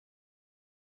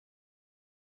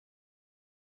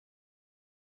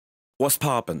What's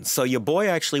poppin'? So your boy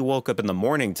actually woke up in the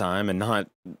morning time and not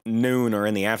noon or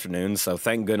in the afternoon, so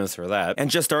thank goodness for that.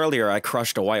 And just earlier, I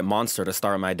crushed a white monster to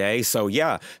start my day, so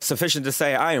yeah, sufficient to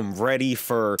say I am ready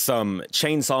for some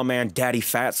Chainsaw Man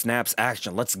Daddyphatsnaps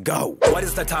action. Let's go! What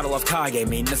does the title of Kage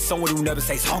mean? To someone who never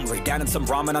stays hungry. Down in some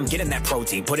ramen, I'm getting that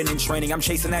protein. Putting in training, I'm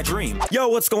chasing that dream. Yo,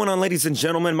 what's going on, ladies and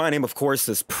gentlemen? My name, of course,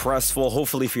 is PresFull.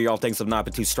 Hopefully for y'all, things have not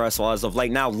been too stressful as of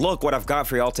late. Now, look, what I've got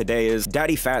for y'all today is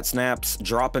Daddyphatsnaps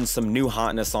dropping some new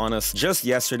hotness on us just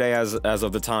yesterday as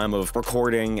of the time of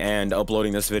recording and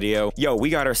uploading this video. Yo, we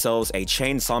got ourselves a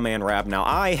Chainsaw Man rap. Now,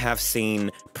 I have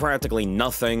seen practically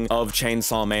nothing of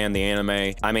Chainsaw Man, the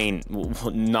anime. I mean,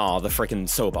 nah, the freaking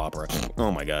soap opera.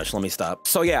 Oh my gosh, let me stop.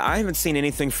 So yeah, I haven't seen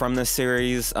anything from this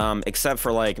series, except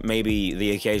for like maybe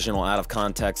the occasional out of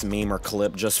context meme or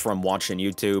clip just from watching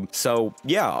YouTube. So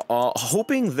yeah,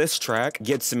 hoping this track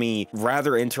gets me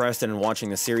rather interested in watching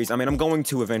the series. I mean, I'm going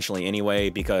to eventually anyway,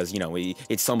 because, you know,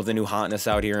 it's some of the new hotness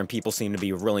out here and people seem to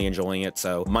be really enjoying it.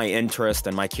 So my interest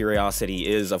and my curiosity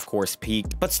is, of course,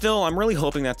 piqued. But still, I'm really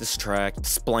hoping that this track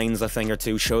explains a thing or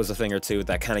two, shows a thing or two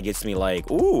that kind of gets me like,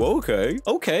 ooh, okay,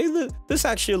 this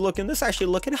actually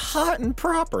looking hot and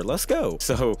proper. Let's go.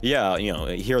 So yeah, you know,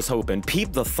 here's hoping.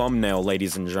 Peep the thumbnail,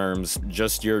 ladies and germs.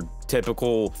 Just your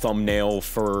typical thumbnail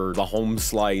for the home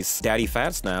slice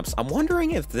Daddyphatsnaps. I'm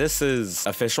wondering if this is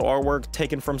official artwork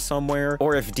taken from somewhere,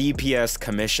 or if DPS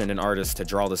commissioned an artist to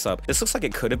draw this up. This looks like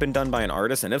it could have been done by an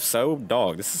artist, and if so,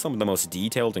 dog, this is some of the most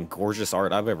detailed and gorgeous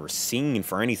art I've ever seen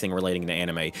for anything relating to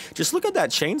anime. Just look at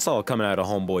that chainsaw coming out of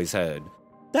Homeboy's head.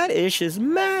 That ish is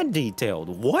mad detailed.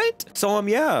 What? So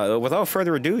yeah, without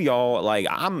further ado, y'all, like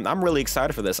I'm really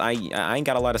excited for this. I ain't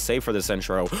got a lot to say for this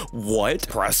intro. What?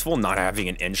 PresFull not having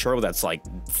an intro that's like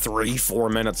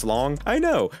 3-4 minutes long? I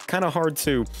know, kind of hard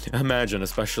to imagine,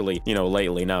 especially, you know,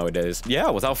 lately nowadays. Yeah,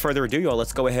 without further ado, y'all,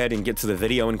 let's go ahead and get to the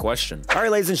video in question. All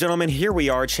right, ladies and gentlemen, here we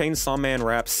are. Chainsaw Man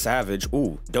rap Savage.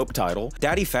 Ooh, dope title.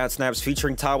 Daddyphatsnaps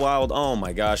featuring Ty Wild. Oh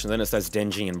my gosh, and then it says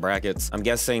Denji in brackets. I'm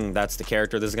guessing that's the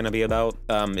character this is gonna be about.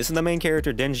 Isn't the main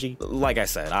character Denji? Like I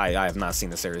said, I have not seen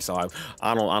the series, so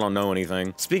I don't know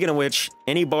anything. Speaking of which,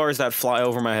 any bars that fly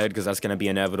over my head, because that's gonna be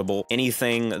inevitable,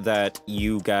 anything that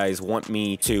you guys want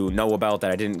me to know about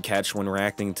that I didn't catch when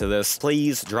reacting to this,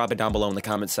 please drop it down below in the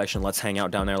comment section. Let's hang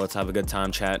out down there. Let's have a good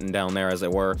time chatting down there, as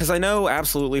it were. Because I know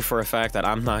absolutely for a fact that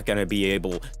I'm not gonna be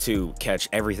able to catch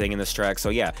everything in this track. So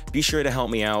yeah, be sure to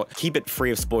help me out. Keep it free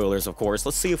of spoilers, of course.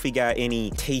 Let's see if we got any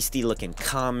tasty looking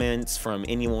comments from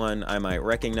anyone I might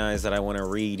recognize that I want to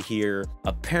read here.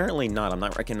 Apparently not. I'm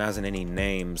not recognizing any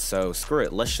names, so screw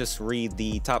it. Let's just read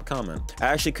the top comment. I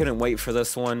actually couldn't wait for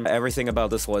this one. Everything about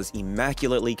this was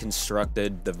immaculately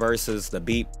constructed. The verses, the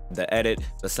beat, the edit,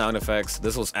 the sound effects.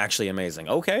 This was actually amazing.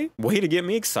 Okay, way to get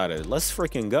me excited. Let's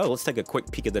freaking go. Let's take a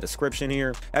quick peek at the description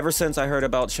here. Ever since I heard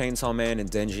about Chainsaw Man and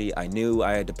Denji, I knew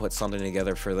I had to put something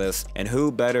together for this, and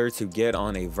who better to get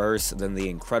on a verse than the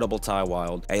incredible Ty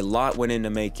Wild. A lot went into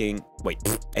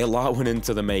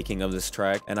the making of this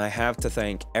track, and I have to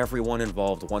thank everyone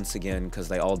involved once again, because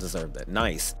they all deserved it.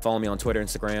 Nice. Follow me on Twitter,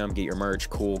 Instagram, get your merch.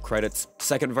 Cool. Credits.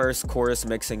 Second verse, chorus,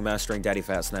 mixing, mastering,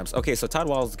 Daddyphatsnaps. Okay, so Ty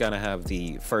Wild's gonna have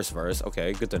the first verse.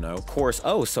 Okay, good to know. Chorus.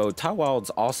 Oh, so Ty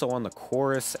Wild's also on the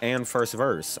chorus and first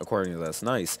verse, according to this.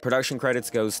 Nice. Production credits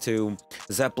goes to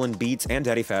Zeppelin Beats and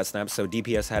Daddyphatsnaps, so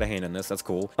DPS had a hand in this. That's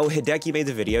cool. Oh, Hideki made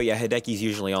the video. Yeah, Hideki's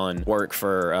usually on work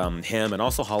for him, and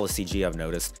also Hollis CG, I've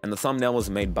noticed. And the thumbnail was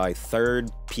made by Third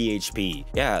PHP.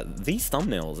 Yeah, these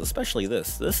thumbnails, especially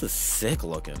this is sick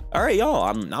looking. All right, y'all,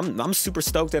 I'm super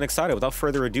stoked and excited. Without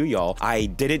further ado, y'all, I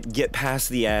didn't get past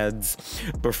the ads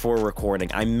before recording.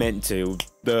 I meant to.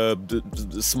 The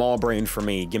small brain for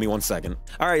me. Give me 1 second.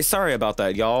 All right, sorry about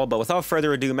that, y'all, but without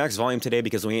further ado, max volume today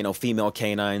because we ain't no female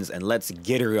canines, and let's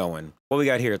get her going. What we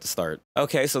got here at the start?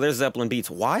 Okay, so there's Zeppelin Beats.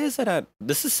 Why is it at,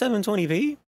 this is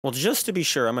 720p? Well, just to be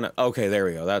sure, I'm gonna, okay, there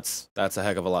we go. That's a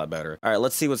heck of a lot better. All right,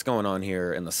 let's see what's going on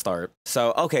here in the start.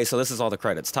 So, okay, so this is all the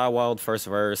credits. Ty Wild, first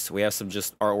verse. We have some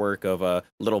just artwork of a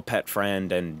little pet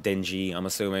friend and Denji, I'm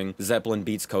assuming. Zeppelin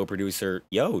Beats co-producer.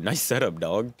 Yo, nice setup,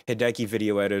 dog. Hideki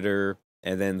video editor,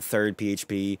 and then Third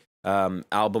PHP.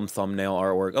 Album thumbnail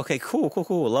artwork. Okay,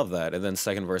 cool. Love that. And then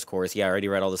second verse, chorus. Yeah, I already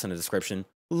read all this in the description.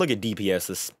 Look at DPS,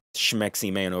 this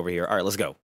schmexy man over here. All right, let's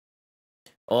go.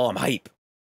 Oh, I'm hype.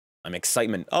 I'm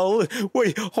excitement. Oh,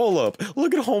 wait, hold up.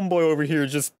 Look at homeboy over here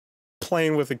just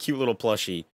playing with a cute little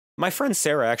plushie. My friend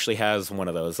Sarah actually has one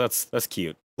of those. That's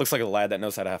cute. Looks like a lad that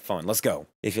knows how to have fun. Let's go.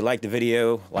 If you like the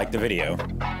video, like the video.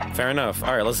 Fair enough.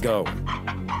 All right, let's go.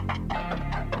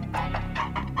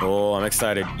 Oh, I'm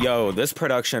excited. Yo, this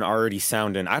production already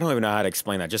sounding, I don't even know how to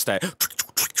explain that. Just that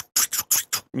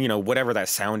you know, whatever that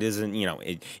sound is in, you know,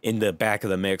 in the back of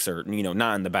the mix, or, you know,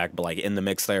 not in the back, but like in the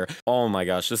mix there. Oh my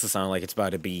gosh, this is sounding like it's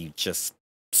about to be just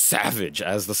savage,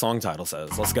 as the song title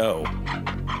says. Let's go.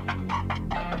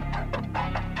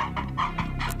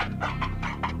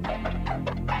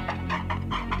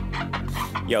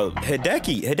 Yo,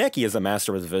 Hideki is a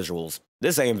master with visuals.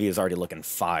 This AMV is already looking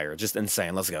fire. Just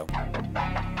insane. Let's go.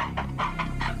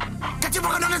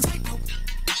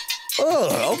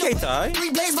 Oh, okay, Ty.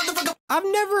 I've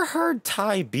never heard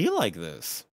Ty be like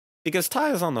this. Because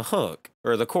Ty is on the hook,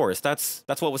 or the chorus. That's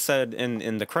what was said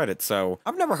in the credits. So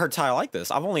I've never heard Ty like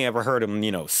this. I've only ever heard him,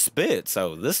 you know, spit.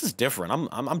 So this is different.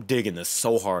 I'm digging this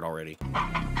so hard already.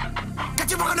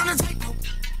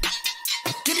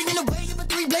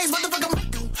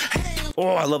 Oh,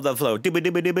 I love that flow.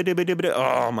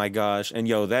 Oh my gosh. And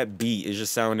yo, that beat is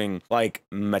just sounding like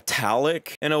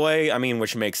metallic in a way. I mean,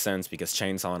 which makes sense because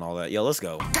chainsaw and all that. Yo, let's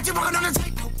go.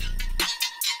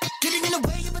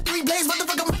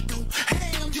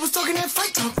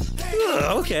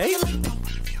 Okay.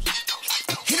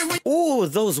 Oh,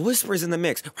 those whispers in the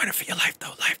mix. Running for your life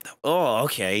though, Oh,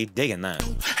 okay. Digging that.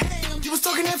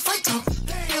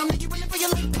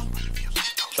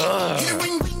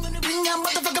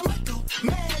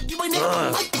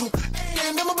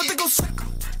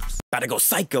 About to go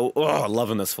psycho. Oh,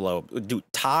 loving this flow. Dude,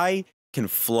 Ty can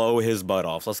flow his butt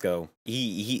off. Let's go.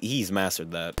 He's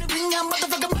mastered that.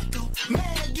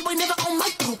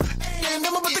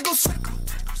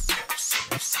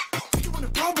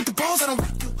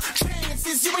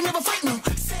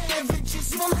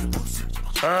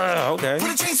 Okay.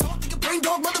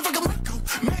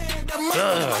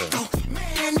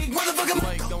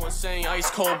 Mike going insane, ice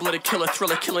cold blooded killer,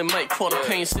 thriller, killing Mike, quarter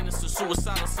pain, sinister,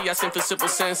 suicidal. See, I send for simple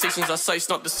sensations, I sights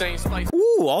not the same spice.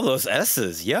 Ooh, all those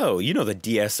S's. Yo, you know the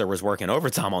DS was working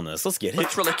overtime on this. Let's get it.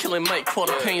 Thriller, killing Mike,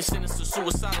 quarter pain, sinister,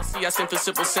 suicidal. See, I send for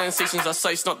simple sensations, I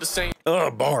sights not the same.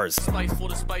 Bars. Spiteful,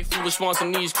 the spiteful, response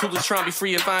and needs. Cool to try and be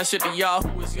free and find shit to y'all.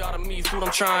 Who is y'all to me? Food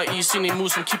I'm trying to eat. Seen they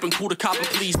moves from keeping cool to copping,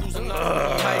 please.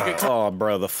 Oh,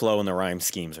 bro, the flow and the rhyme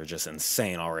schemes are just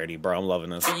insane already, bro. I'm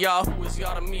loving this. Y'all, who is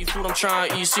y'all to me? Food I'm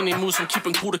trying to eat. Seen they moves from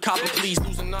keeping cool to copping, please.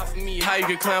 Losing not for me. How you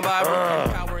get clowned by a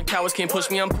cowering cowards can't push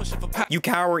me. I'm pushing for power.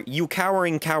 You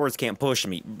cowering cowards can't push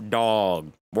me.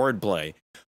 Dog. Wordplay.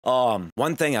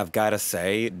 One thing I've got to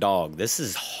say, dog, this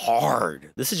is hard.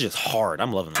 This is just hard.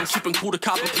 I'm loving this. Keeping cool to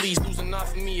copping, please. Losing not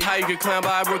for me. How you get clowned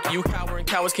by a rookie? You cowering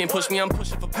cowards can't push me. I'm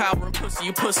pushing for power and pussy.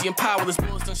 You pussy and powerless.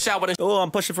 Bullets done showered and oh,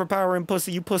 I'm pushing for power and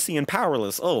pussy. You pussy and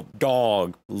powerless. Oh,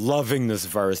 dog, loving this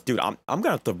verse, dude. I'm gonna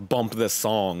have to bump this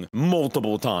song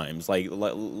multiple times.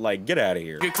 Like get out of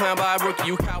here. Get clowned by a rookie.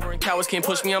 You cowering cowards can't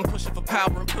push me. I'm pushing for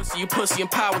power and pussy. You pussy and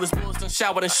powerless. Bullets done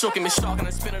showered and shook and shocking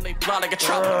and spinning. They blind like a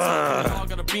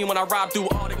chopper. Beam when I ride through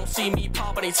all, they gon' see me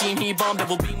pop and they team he bomb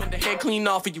devil beam when the head clean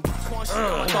off of you.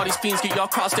 All these fiends get y'all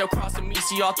crossed out, crossing me.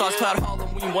 See y'all thoughts cloud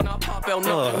Halloween when I pop out,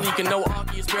 nothing leaking, no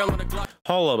Aki is barrel on the Glock.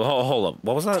 Hold up.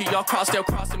 What was that? Get y'all crossed out,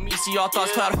 crossing me. See y'all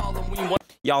thoughts cloud Halloween.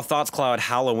 Y'all thoughts cloud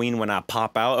Halloween when I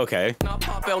pop out? Okay. When I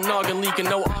pop out, noggin leaking,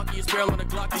 no Aki is barrel on the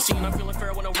Glock. You seen I'm feeling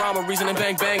fair when I rhyme a reason and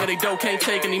bang bang, and they dough can't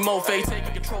take any more face.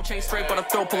 Taking control, chain straight, but I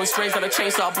throw pulling strings on a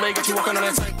chainsaw blade. Get you working on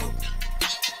that cycle.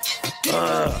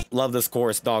 Love this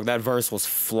chorus, dog. That verse was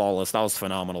flawless. That was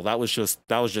phenomenal. That was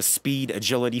just speed,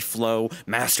 agility, flow,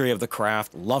 mastery of the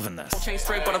craft. Loving this. Chain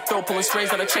straight, but I throw pulling strings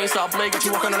on a chainsaw blade. Get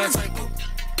you working on that cycle.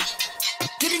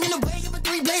 Getting in the way of a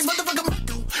three-blaze motherfucker.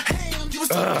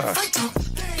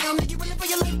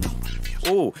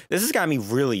 Oh, this has got me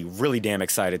really damn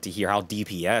excited to hear how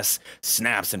DPS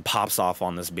snaps and pops off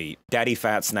on this beat.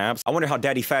 Daddyphatsnaps. I wonder how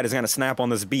Daddy Fat is gonna snap on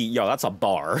this beat. Yo, that's a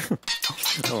bar.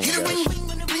 Oh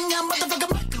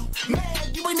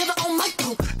my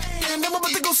gosh.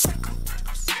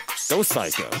 Go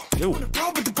psycho. Dude.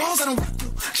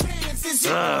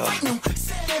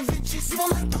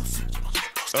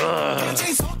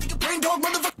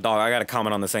 Dog, I gotta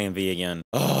comment on this AMV again.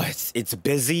 Oh, it's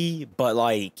busy, but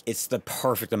like it's the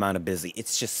perfect amount of busy.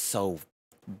 It's just so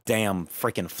damn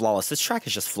freaking flawless. This track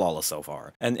is just flawless so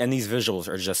far, and these visuals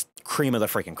are just cream of the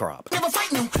freaking crop.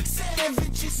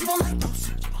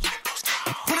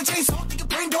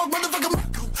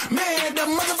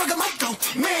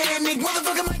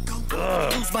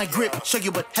 Lose my grip, show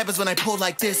you what happens when I pull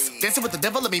like this. Dancing with the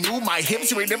devil, let me move my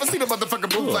hips. You ain't never seen a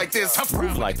motherfucker move like this.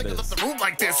 Move like this. The room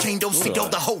like this. Chain don't see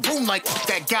the whole room like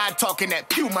that. Guy talking that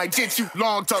pew might get you.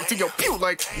 Long talk to your pew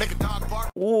like make a dog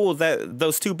bark. Ooh,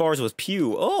 those 2 bars was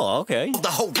pew. Oh, okay. The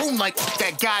whole room like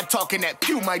that. Guy talking that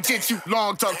pew might get you.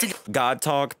 Long talk to your God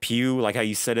talk, pew, like how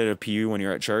you sit at a pew when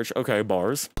you're at church. Okay,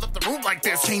 bars. the room like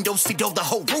this. Chain don't see the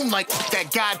whole room like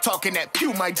that. Guy talking that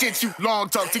pew might get you. Long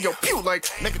talk to your pew like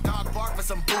make a dog bark for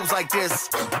some boobs like this.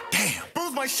 Damn,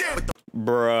 boobs my shit.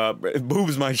 Bruh,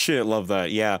 boobs my shit. Love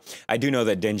that. Yeah, I do know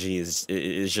that Denji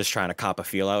is just trying to cop a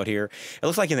feel out here. It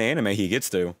looks like in the anime he gets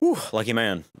to. Whew, lucky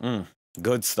man.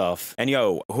 Good stuff. And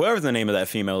yo, whoever the name of that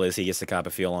female is, he gets to cop a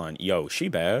feel on. Yo, she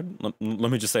bad.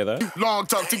 Let me just say that. Long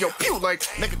talk to your pew like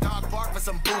make a dog bark for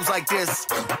some boobs like this.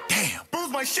 Damn,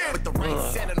 boobs my shit. With the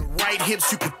right set and the right hips,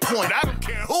 you can point. I don't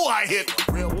care who I hit.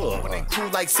 Real ball when they crew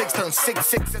like 6 turn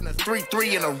 6-6 and a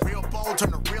 3-3 and a real ball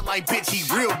turn a real light bitch. He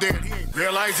real dead. He ain't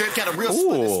realize it. Got a real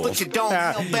split your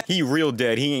dome. He real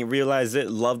dead. He ain't realized it.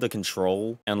 Love the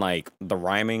control and like the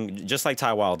rhyming, just like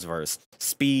Ty Wild's verse.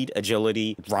 Speed,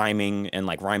 agility, rhyming, and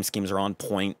like rhyme schemes are on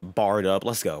point, barred up.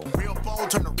 Let's go. Real ball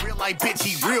turn a real light bitch.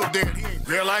 He real dead. He ain't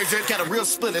realize it. Got a real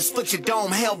split your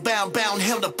dome. Hell bound,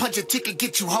 hell to punch a ticket,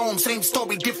 get you home. Same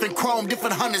story, different chrome,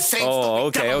 different hunters, same story.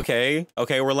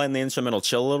 Okay. We're letting the instrumental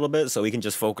chill a little bit so we can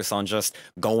just focus on just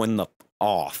going the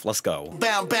off. Let's go.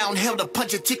 Bound, hell to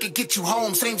punch a ticket, get you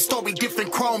home. Same story,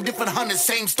 different chrome, different hunters,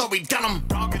 same story. Done them.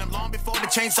 Dogging them long before the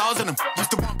chainsaws in them.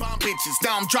 Used to want bomb bitches.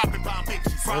 Now I'm dropping bomb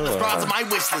bitches. Bras on my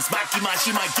wish list. Makima,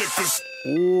 she might get this.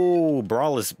 Ooh,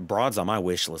 braless broads on my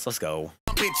wish list. Let's go.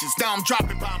 Bitches. Now I'm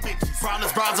dropping bomb bitches.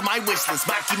 Braless bras on my wish list.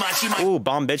 Makima, she might. Ooh,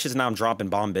 bomb bitches. Now I'm dropping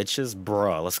bomb bitches.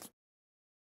 Bruh, let's.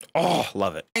 Oh,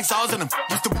 love it. Chainsaws in them.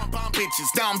 Used to want bomb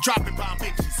bitches. Now I'm dropping bomb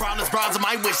bitches. Braless bras on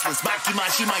my wish list.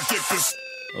 Makima, she might get this.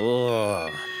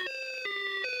 Ugh.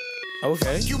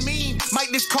 Okay. You mean, might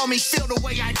just call me feel the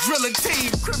way I drill a team.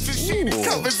 Crimson sheet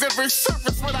covers every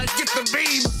surface when I get the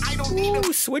beam. I don't need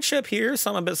a switch up here,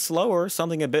 something a bit slower,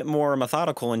 something a bit more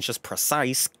methodical and just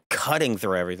precise, cutting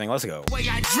through everything. Let's go. Way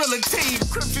I drill a team.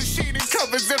 Crimson sheet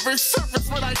covers every surface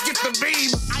when I get the beam.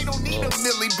 I don't need a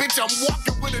milli, bitch. I'm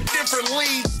walking with a different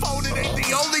lead. Phone it ain't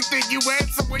the only thing you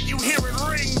answer when you hear it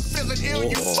ring. Feeling ill,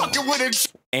 you fucking with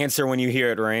it. Answer when you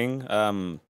hear it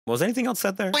ring. Was anything else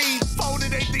said there? Phone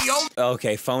it ain't the only.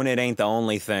 Okay, phone it ain't the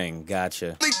only thing.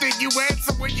 Gotcha. Only thing you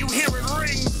answer when you hear it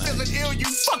ring. Feeling ill, you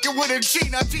fucking with a G.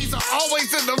 Now G's are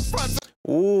always in the front.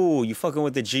 Ooh, you fucking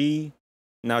with the G.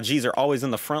 Now G's are always in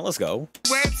the front. Let's go.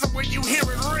 You answer when you hear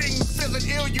it ring. Feeling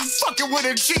ill, you fucking with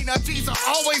a G. Now G's are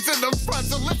always in the front.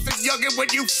 So listen, youngin', when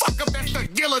you fuck up, that's the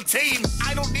guillotine.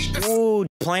 I don't need the. Ooh,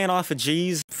 playing off of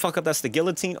G's. Fuck up, that's the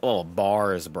guillotine. Oh,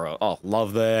 bars, bro. Oh,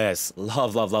 love this.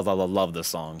 Love this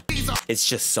song. It's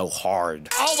just so hard.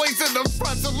 Always in the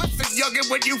front. So listen, youngin',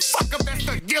 when you fuck up, that's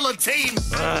the guillotine.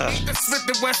 I don't need the Smith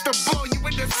and West to blow you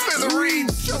in the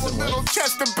smithereens. Show a little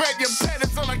chest and bet your pen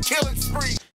is on a killing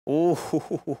spree. Ooh,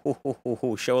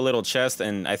 show a little chest,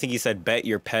 and I think he said bet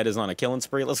your pet is on a killing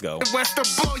spree. Let's go.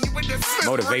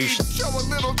 Motivation. Show a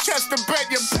little chest and bet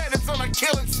your pet is on a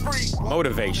killing spree.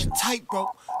 Motivation.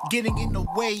 Tightrope, getting in the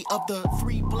way of the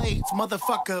 3 blades.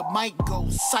 Motherfucker might go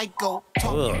psycho.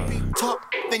 Talk big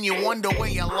talk, then you wonder where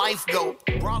your life go.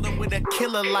 Brawling with a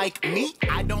killer like me,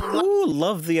 I don't like. Ooh,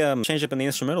 love the change up in the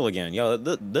instrumental again. Yo,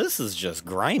 this is just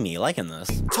grimy. Liking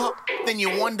this. Talk, then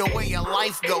you wonder where your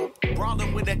life go.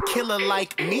 Brawling with a killer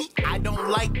like me, I don't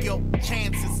like your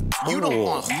chances. You don't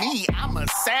want me, I'm a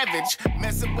savage.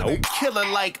 Messing with a killer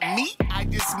like me, I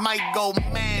just might go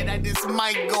mad. I just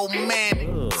might go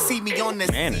mad. See me on the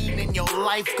scene and your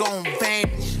life gon'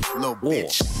 vanish. Little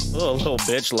bitch. Oh, little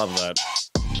bitch, love that.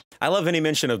 I love any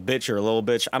mention of bitch or little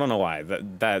bitch. I don't know why.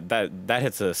 That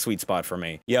hits a sweet spot for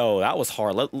me. Yo, that was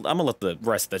hard. I'm gonna let the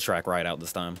rest of the track ride out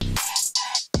this time.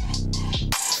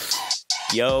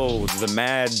 Yo, the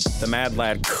mad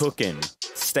lad cooking.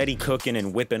 Steady cooking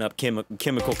and whipping up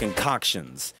chemical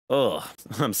concoctions. Ugh,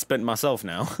 I'm spitting myself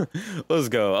now. Let's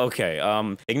go. Okay,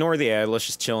 ignore the ad. Let's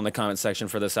just chill in the comment section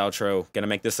for this outro. Gonna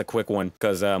make this a quick one,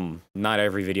 because not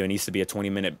every video needs to be a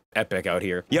 20-minute epic out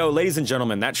here. Yo, ladies and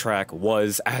gentlemen, that track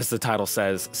was, as the title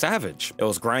says, savage. It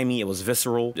was grimy, it was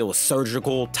visceral, it was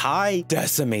surgical. Ty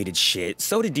decimated shit.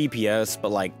 So did DPS,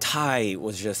 but like Ty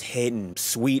was just hitting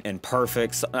sweet and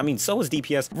perfect. So, I mean, so was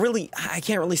DPS. Really, I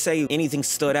can't really say anything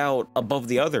stood out above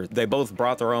the other. They both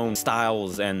brought their own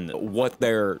styles and what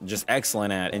they're just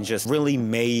excellent at, and just really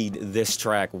made this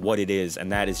track what it is,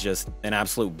 and that is just an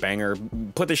absolute banger.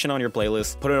 Put this shit on your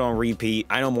playlist, put it on repeat.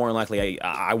 I know more than likely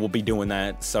I will be doing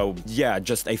that. So yeah,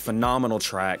 just a phenomenal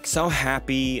track. So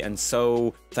happy and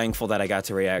so thankful that I got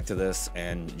to react to this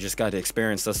and just got to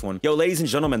experience this one. Yo, ladies and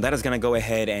gentlemen, that is gonna go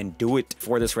ahead and do it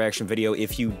for this reaction video.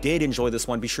 If you did enjoy this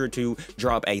one, be sure to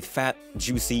drop a fat,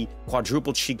 juicy,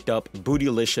 quadruple cheeked up,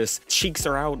 bootylicious, cheeks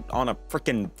are out on a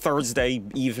freaking Thursday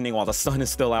evening while the sun is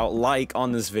still out, like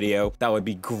on this video. That would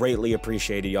be greatly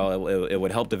appreciated, y'all. It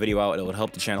would help the video out, it would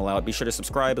help the channel out. Be sure to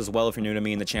subscribe as well if you're new to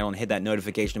me in the channel, and hit that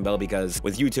notification bell, because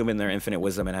with YouTube and their infinite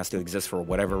wisdom, it has to exist for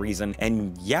whatever reason.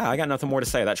 And yeah, I got nothing more to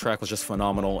say. That track was just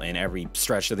phenomenal in every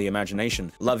stretch of the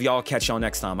imagination. Love y'all. Catch y'all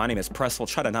next time. My name is PresFull.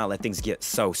 Try to not let things get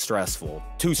so stressful.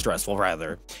 Too stressful,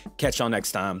 rather. Catch y'all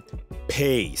next time.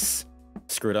 Peace.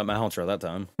 Screwed up my outro that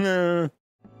time.